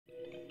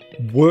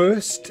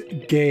Worst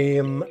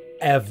game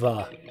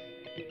ever.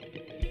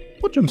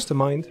 What jumps to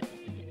mind?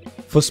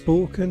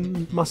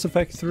 Forspoken, Mass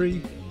Effect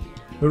 3,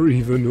 or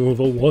even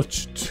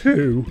Overwatch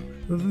 2?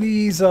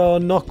 These are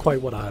not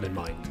quite what I had in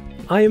mind.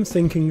 I am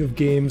thinking of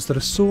games that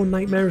are so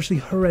nightmarishly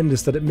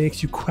horrendous that it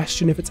makes you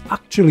question if it's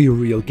actually a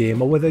real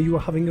game or whether you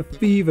are having a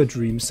fever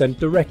dream sent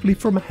directly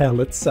from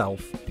hell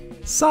itself.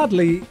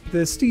 Sadly,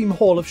 the Steam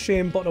Hall of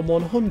Shame Bottom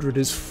 100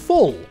 is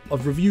full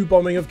of review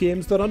bombing of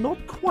games that are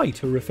not quite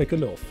horrific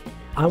enough.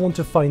 I want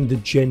to find the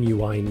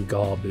genuine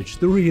garbage,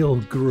 the real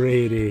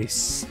grade A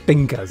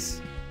stinkers,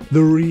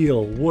 the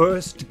real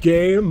worst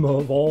game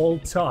of all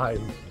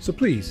time. So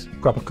please,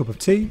 grab a cup of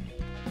tea,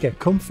 get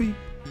comfy,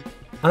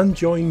 and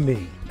join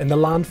me in the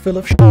landfill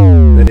of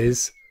that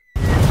is.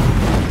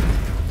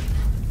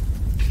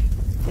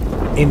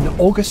 In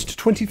August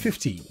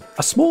 2015,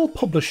 a small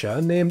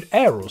publisher named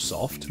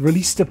Aerosoft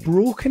released a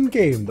broken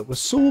game that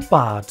was so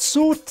bad,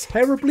 so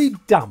terribly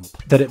damp,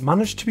 that it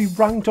managed to be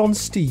ranked on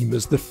Steam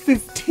as the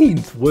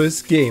 15th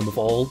worst game of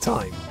all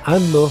time.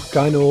 And look,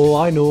 I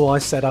know I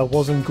said I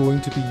wasn't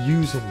going to be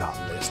using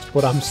that list,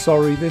 but I'm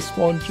sorry, this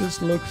one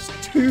just looks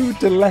too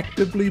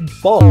delectably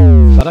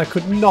bomb that I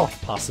could not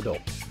pass it up.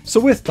 So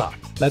with that,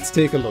 let's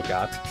take a look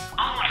at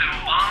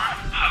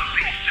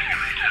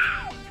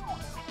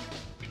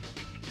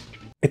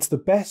It's the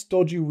best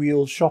dodgy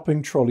wheel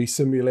shopping trolley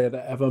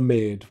simulator ever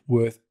made,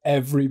 worth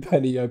every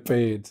penny I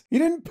paid. You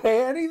didn't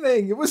pay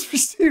anything, it was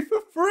received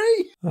for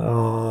free!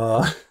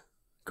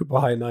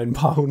 Goodbye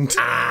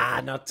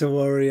 £9. Not to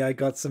worry, I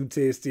got some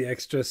tasty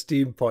extra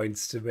Steam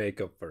points to make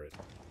up for it.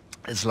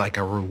 It's like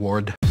a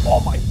reward.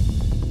 Oh my...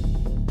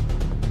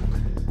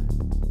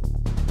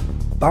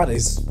 That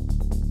is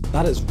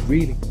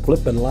really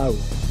flippin' loud.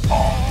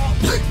 Oh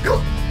my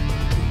god!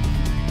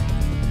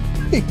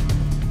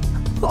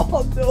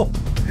 Oh no!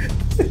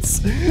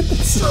 It's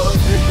so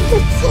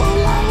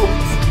loud!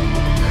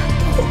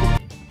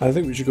 I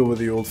think we should go with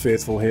the old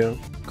faithful here.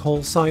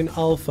 Call sign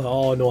Alpha.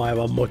 Oh no, I have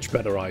a much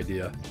better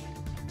idea.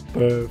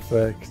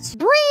 Perfect.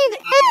 Breathe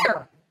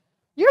air!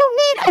 You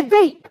need a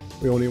vape!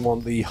 We only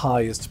want the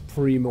highest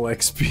primo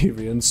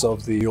experience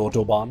of the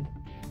Autobahn.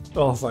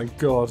 Oh thank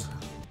god.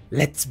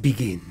 Let's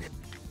begin.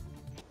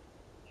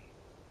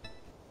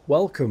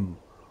 Welcome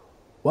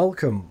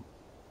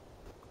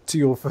to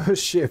your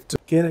first shift.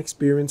 Gain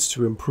experience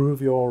to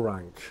improve your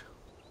rank.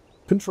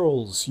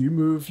 Controls. You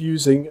move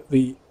using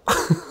the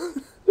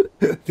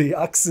the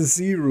axis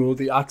 0,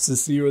 the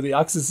axis 0, the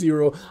axis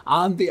 0,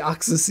 and the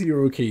axis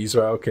 0 keys.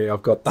 Right, okay,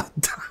 I've got that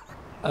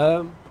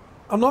down.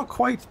 I'm not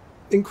quite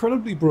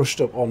incredibly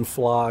brushed up on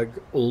flag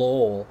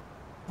lore,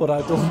 but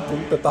I don't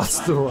think that that's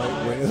the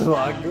right way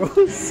that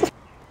goes.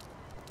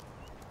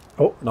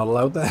 Oh, not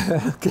allowed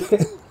there.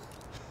 Okay.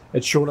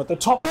 It's shown at the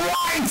top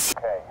right!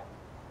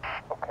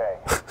 Okay.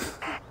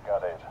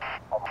 Got it.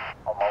 On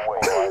my way,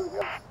 right?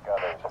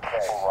 Got it.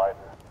 Okay, right.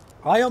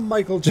 I am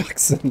Michael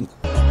Jackson.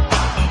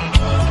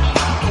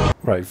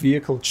 Right,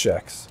 vehicle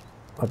checks.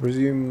 I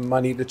presume I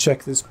need to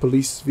check this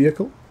police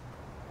vehicle.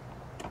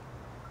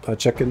 I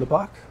check in the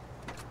back.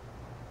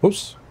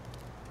 Oops.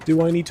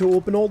 Do I need to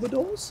open all the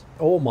doors?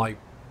 Oh my...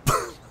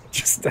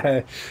 Just,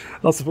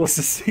 not supposed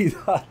to see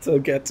that.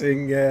 I'm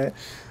getting,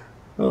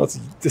 oh, it's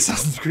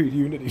Assassin's Creed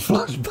Unity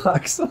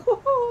flashbacks.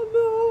 Oh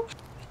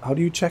no! How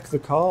do you check the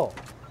car?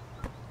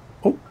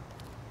 Oh.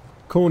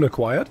 Cone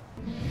acquired.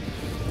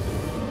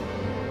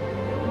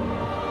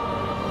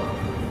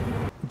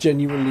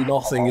 Genuinely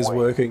nothing is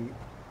working.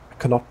 I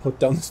cannot put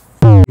down this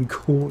f***ing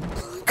cone.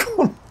 I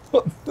can't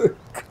put the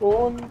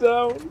cone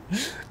down.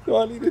 Do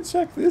I need to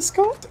check this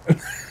car down?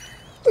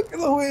 Look at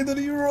the way that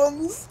he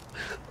runs.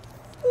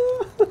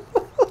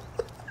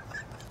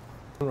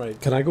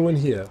 Right, can I go in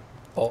here?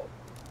 Oh.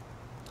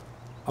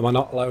 Am I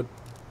not allowed?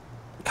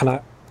 Can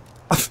I?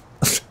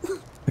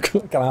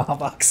 Can I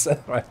have access?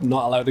 Right, I'm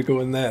not allowed to go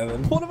in there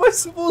then. What am I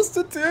supposed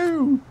to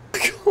do?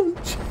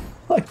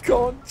 I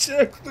can't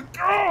check the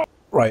car!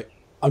 Right,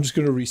 I'm just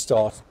gonna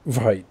restart.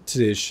 Right,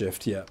 today's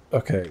shift, yeah.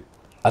 Okay.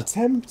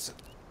 Attempt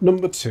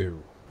number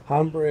 2.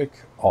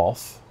 Handbrake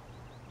off.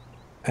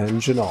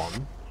 Engine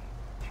on.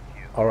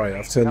 Alright,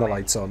 I've turned the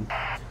lights on.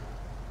 I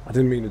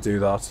didn't mean to do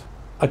that.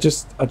 I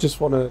just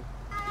wanna...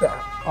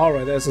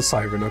 Alright, there's a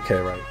siren. Okay,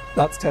 right.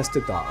 That's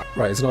tested that.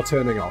 Right, it's not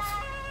turning off.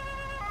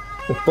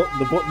 The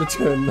button to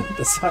turn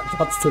that's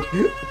the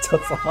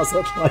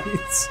hazard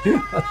lights.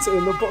 I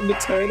turn the button to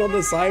turn on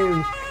the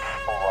siren.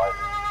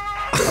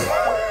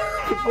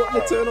 The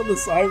button to turn on the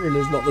siren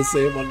is not the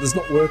same one. It's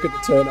not working to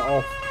turn it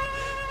off.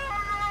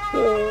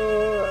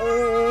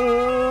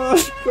 I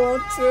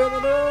can't turn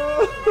it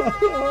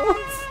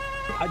off.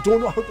 I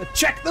don't know how to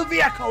check the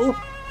vehicle.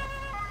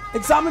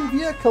 Examine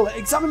vehicle.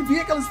 Examine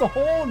vehicle is the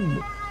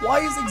horn. Why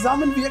is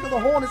examine vehicle the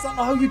horn? Is that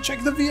not how you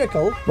check the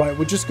vehicle? Right,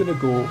 we're just gonna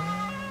go.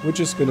 We're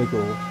just gonna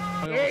go.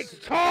 It's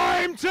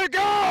time to go!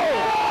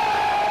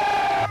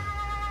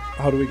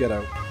 How do we get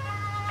out?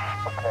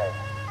 Okay.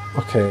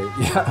 Okay,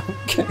 yeah,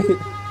 okay.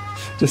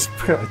 Just,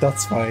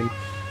 that's fine.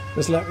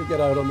 Just let me get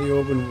out on the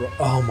open road.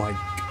 Oh my,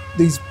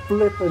 these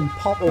flipping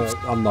pop-ups.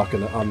 I'm not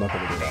gonna do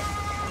that.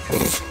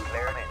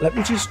 Let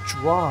me just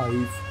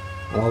drive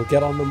and I'll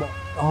get on the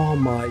oh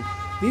my.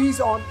 These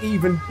aren't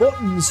even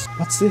buttons.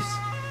 What's this?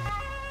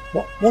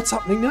 What's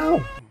happening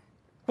now?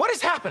 What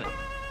is happening?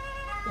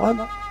 Why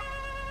am I?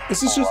 Is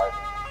this just...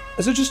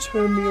 Has it just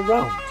turned me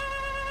around?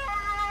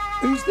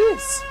 Who's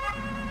this?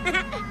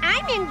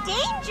 I'm in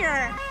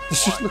danger.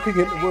 It's just looking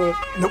into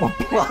a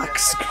black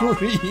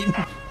screen.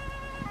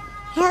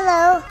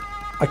 Hello.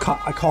 I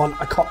can't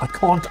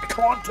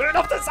turn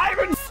off the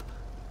siren!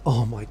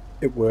 Oh my,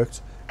 it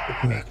worked.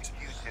 It worked.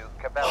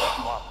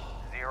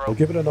 I'll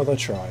give it another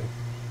try.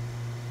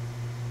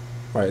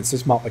 Right, it's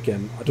this map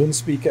again. I don't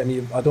speak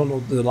any, I don't know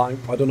the line,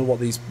 I don't know what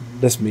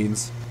this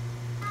means.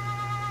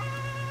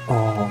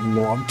 Oh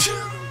no, I'm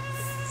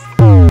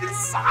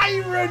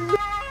siren!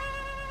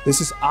 This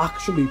is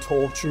actually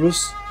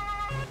torturous.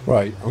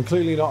 Right, I'm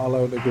clearly not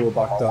allowed to go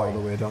back the other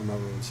way down that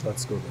road, so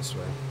let's go this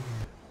way.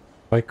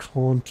 I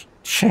can't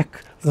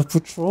check the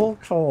patrol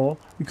car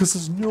because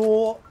there's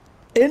no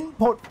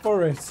input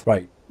for it.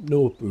 Right,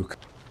 notebook.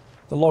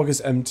 The log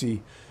is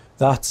empty.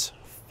 That's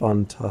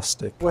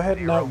fantastic. We're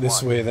heading out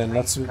this way then.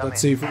 Let's see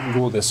if we can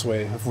go this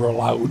way, if we're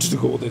allowed to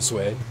go this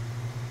way.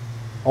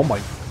 Oh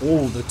my,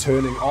 oh, the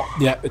turning. Oh,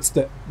 yeah, it's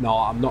the, no,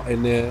 I'm not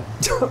in there.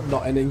 I'm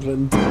not in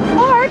England.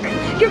 Mark,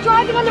 you're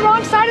driving on the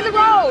wrong side of the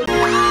road.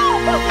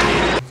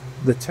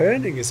 The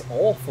turning is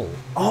awful.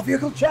 Oh,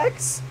 vehicle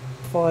checks.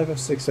 5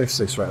 F6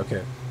 F6, right,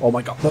 okay. Oh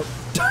my god, no.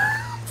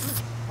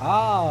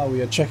 Ah,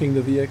 we are checking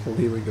the vehicle,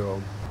 here we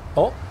go.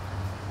 Oh,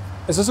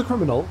 is this a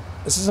criminal?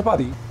 Is this a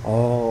baddie?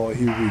 Oh,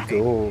 here we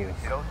go.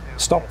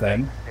 Stop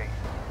then.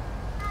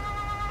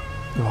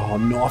 Oh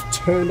no, I've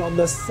turned on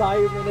the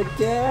siren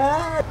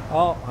again!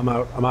 Oh, I'm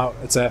out,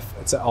 it's F,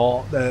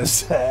 oh,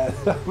 there's,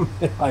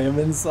 I am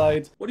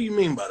inside. What do you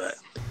mean by that?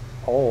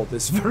 Oh,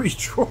 this very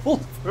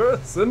troubled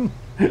person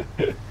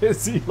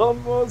is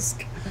Elon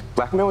Musk.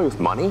 Blackmail me with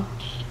money?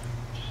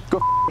 Go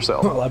f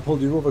yourself. Well, I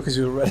pulled you over because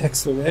you were red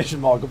exclamation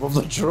mark above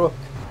the truck.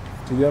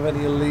 Do you have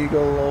any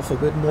illegal or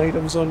forbidden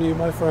items on you,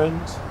 my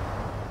friend?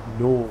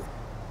 No.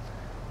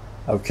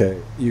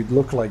 Okay, you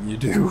look like you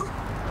do.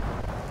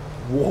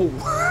 Whoa.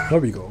 There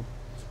we go.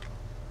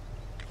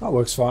 That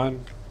works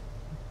fine.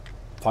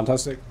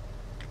 Fantastic.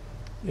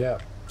 Yeah,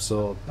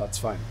 so that's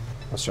fine.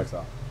 Let's check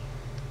that.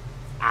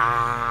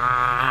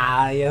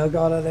 Ah, you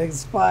got an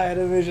expired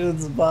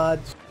emissions badge.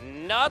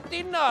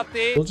 Naughty,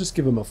 naughty. We'll just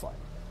give him a fine.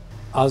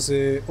 As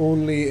a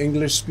only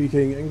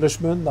English-speaking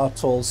Englishman,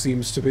 that all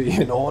seems to be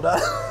in order.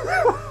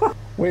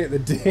 Wait, the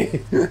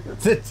day.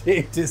 The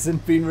date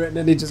isn't being written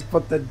and he just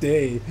put the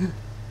day.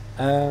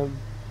 Can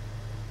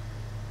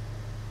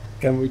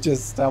we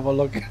just have a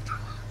look at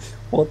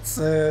what's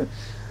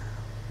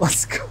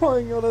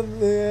going on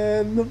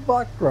in the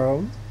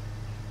background?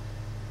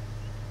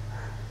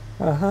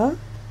 Uh-huh.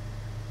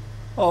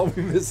 Oh,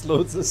 we missed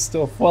loads of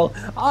stuff. Well,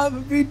 I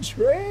haven't been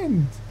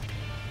trained.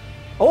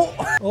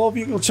 Oh,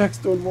 vehicle checks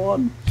done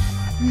one.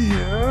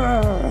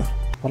 Yeah.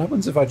 What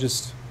happens if I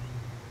just...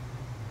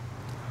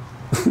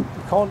 You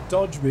can't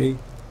dodge me.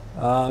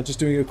 Just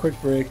doing a quick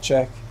brake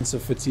check. It's a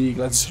fatigue.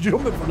 Let's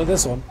jump in front of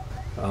this one.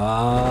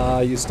 Ah,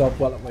 you stop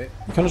well. Wait,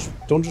 you can't just,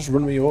 don't just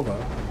run me over.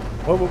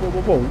 Whoa, whoa,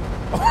 whoa, whoa, whoa.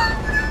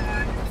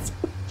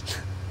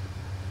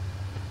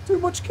 Too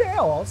much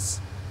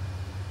chaos.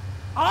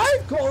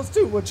 I've caused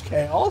too much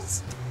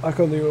chaos. Back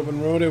on the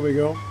open road, here we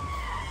go.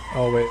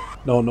 Oh wait,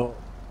 no.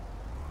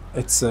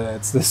 It's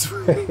this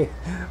way.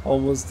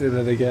 Almost did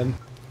it again.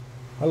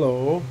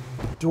 Hello.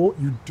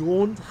 You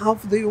don't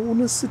have the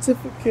owner's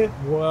certificate?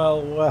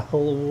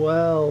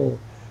 Well.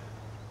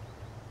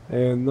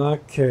 In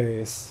that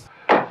case.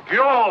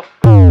 You're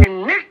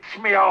f***ing nicked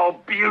me,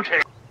 old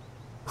beauty.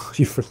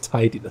 You're for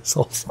tidiness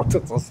also.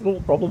 That's no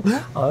problem.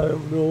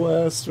 I'm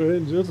no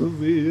stranger to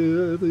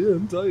the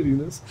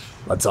untidiness.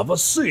 Let's have a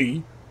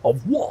see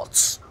of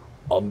what's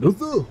under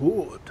the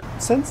hood.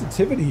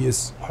 Sensitivity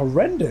is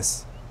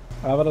horrendous.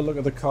 I've had a look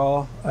at the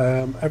car.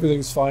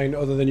 Everything's fine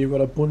other than you've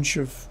got a bunch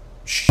of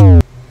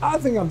shit. I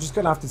think I'm just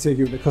going to have to take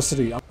you into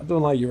custody. I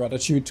don't like your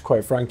attitude,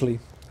 quite frankly,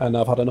 and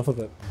I've had enough of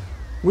it.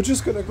 We're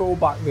just going to go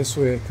back this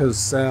way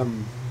because I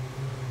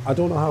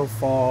don't know how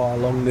far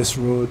along this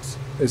road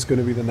is going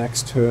to be the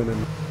next turn.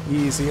 And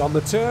easy on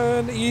the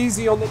turn,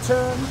 easy on the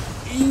turn,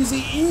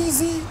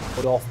 easy.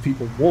 Put off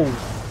people. Whoa.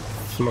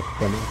 Flip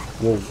them.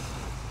 Whoa.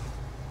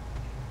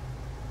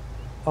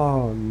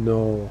 Oh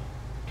no.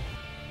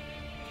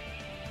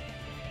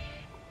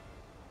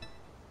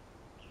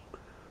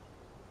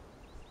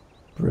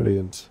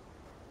 Brilliant.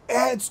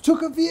 It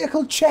took a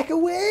vehicle check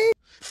away.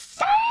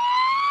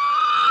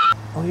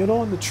 Oh, you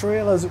know, in the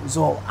trailers it was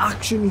all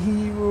action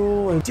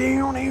hero and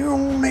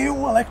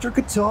electric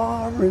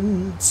guitar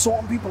and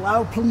sorting people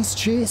out, police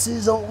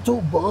chases,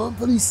 Autobahn,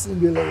 police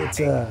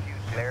simulator.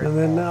 And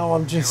then now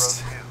I'm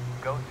just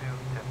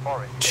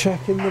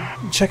checking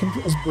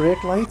people's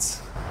brake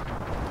lights.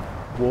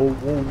 Whoa.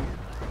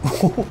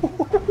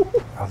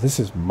 Oh, this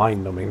is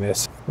mind-numbing,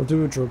 this. We'll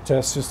do a drug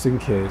test just in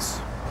case.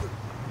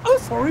 Oh,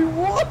 sorry,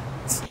 what?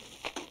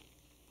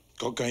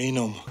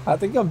 Cocaine. I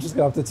think I'm just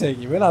gonna have to take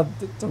you in. I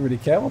don't really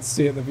care what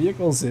state the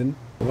vehicle's in.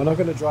 We're not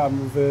going to drive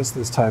in reverse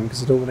this time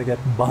because I don't want to get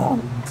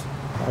banned.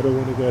 I don't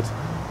want to get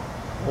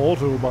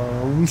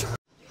Autobahn.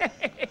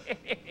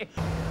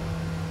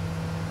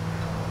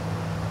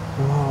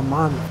 Oh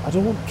man, I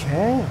don't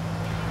care.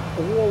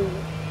 Whoa.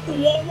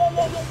 Whoa, whoa,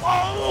 whoa, whoa,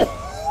 whoa.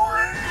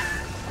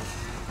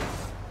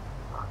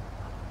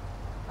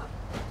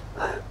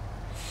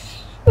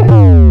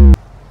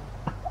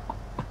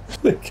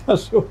 The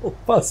casual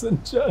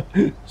passenger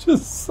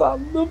just sat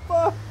in the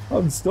back.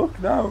 I'm stuck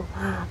now.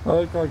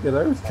 I can't get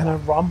out. Can I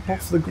ramp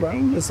off the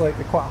ground? There's like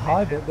quite a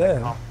high bit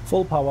there.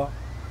 Full power.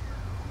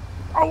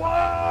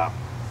 Oh,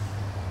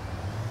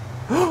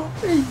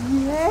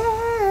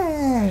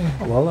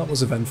 yeah! Well, that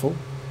was eventful.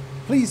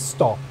 Please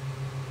stop.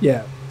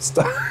 Yeah,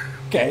 stop.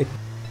 Okay.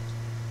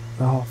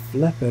 Oh,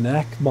 flippin'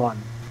 heck, man.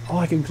 Oh,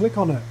 I can click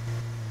on it.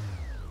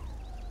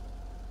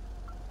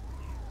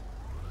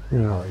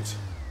 Right.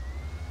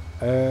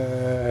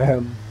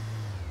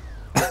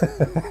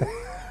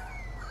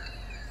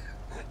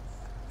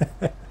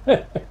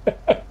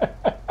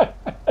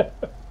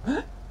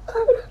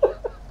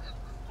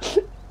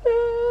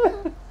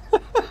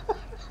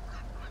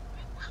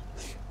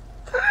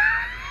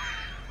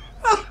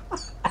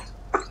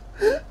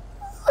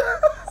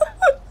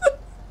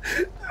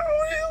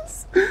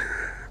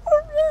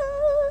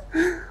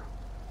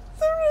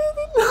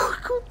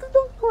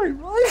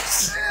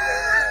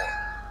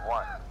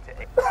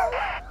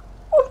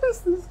 What is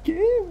this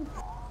game?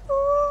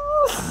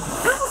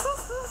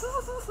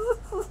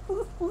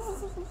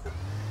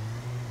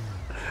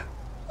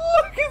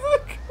 Look at the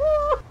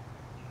car!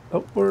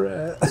 Oh,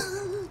 we're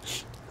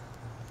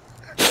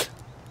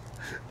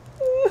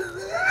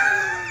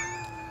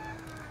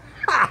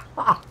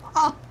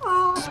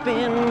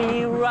Spin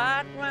me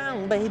right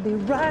round, baby,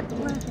 right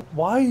round.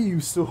 Why are you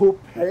so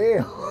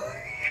pale?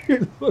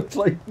 You look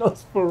like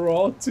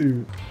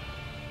Nosferatu.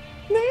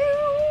 No.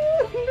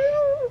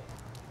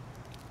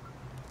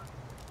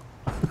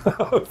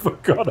 I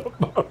forgot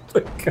about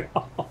the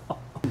car.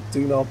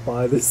 Do not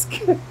buy this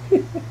game.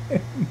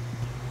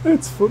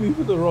 It's funny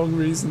for the wrong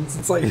reasons.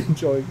 It's like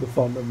enjoying the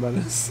Phantom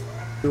Menace.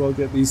 I'll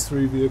get these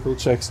 3 vehicle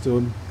checks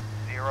done.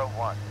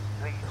 01,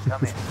 please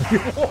come in.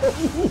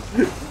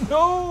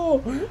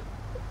 No!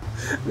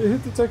 The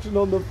hit detection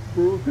on the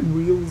broken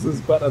wheels is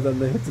better than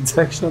the hit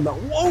detection on that.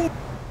 Whoa!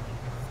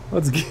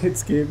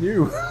 It's game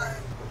new.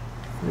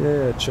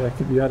 Yeah, check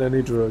if you had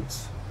any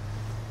drugs.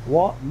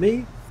 What?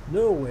 Me?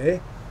 No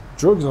way.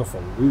 Drugs are for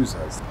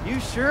losers. You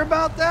sure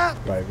about that?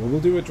 Right, well,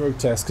 we'll do a drug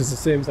test because the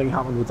same thing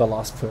happened with the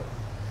last pit.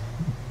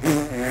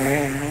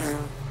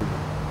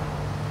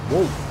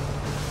 Whoa.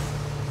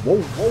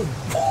 Whoa, whoa.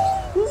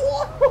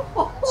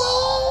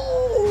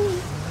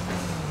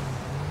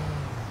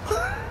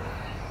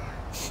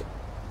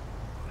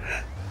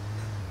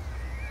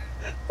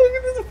 Look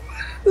at this,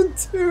 the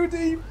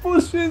 2D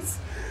bushes.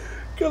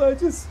 Can I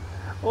just,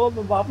 all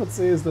the map it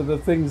says that the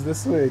thing's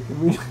this way.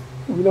 Can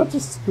we not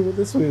just go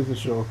this way as a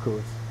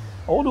shortcut?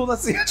 Oh no,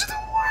 that's the edge of the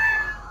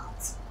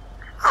world.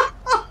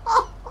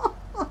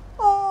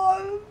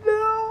 Oh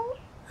no.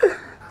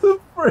 The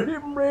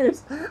frame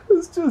rate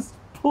has just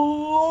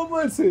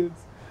plummeted.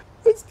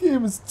 This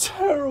game is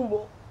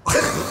terrible. 2 to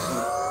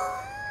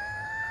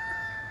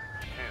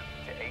 18. Return to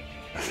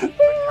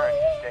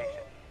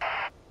station.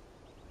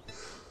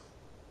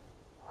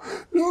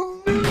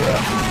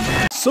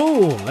 So,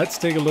 let's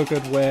take a look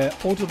at where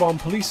Autobahn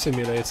Police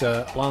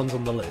Simulator lands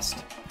on the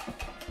list.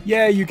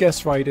 Yeah, you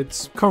guessed right,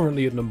 it's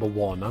currently at number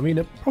 1. I mean,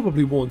 it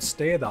probably won't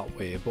stay that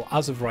way, but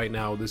as of right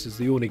now, this is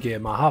the only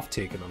game I have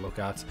taken a look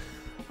at.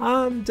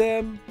 And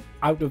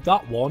out of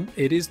that one,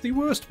 it is the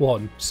worst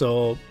one.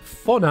 So,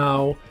 for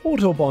now,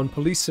 Autobahn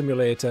Police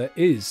Simulator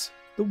is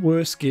the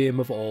worst game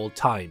of all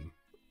time.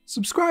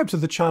 Subscribe to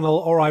the channel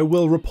or I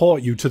will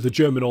report you to the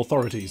German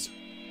authorities.